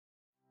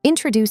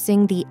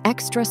Introducing the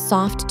Extra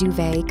Soft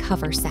Duvet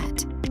Cover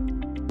Set.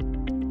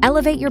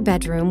 Elevate your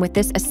bedroom with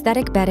this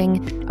aesthetic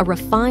bedding, a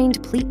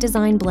refined pleat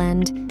design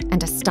blend,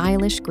 and a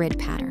stylish grid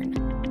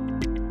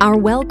pattern. Our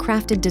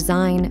well-crafted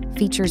design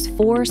features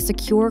 4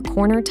 secure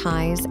corner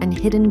ties and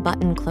hidden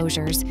button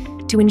closures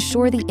to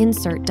ensure the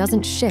insert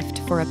doesn't shift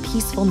for a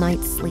peaceful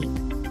night's sleep,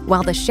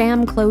 while the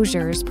sham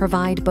closures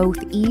provide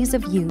both ease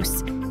of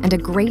use and a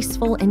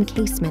graceful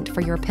encasement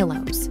for your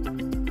pillows.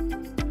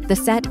 The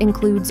set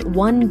includes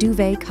 1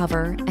 duvet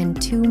cover and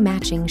 2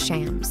 matching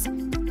shams.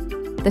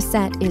 The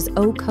set is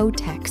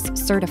OEKO-TEX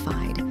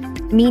certified,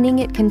 meaning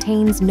it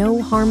contains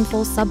no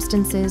harmful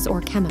substances or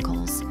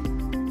chemicals.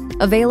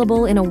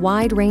 Available in a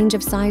wide range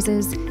of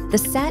sizes, the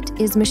set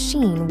is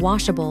machine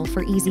washable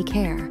for easy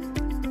care.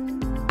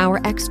 Our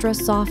extra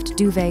soft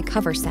duvet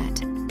cover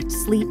set.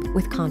 Sleep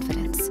with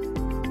confidence.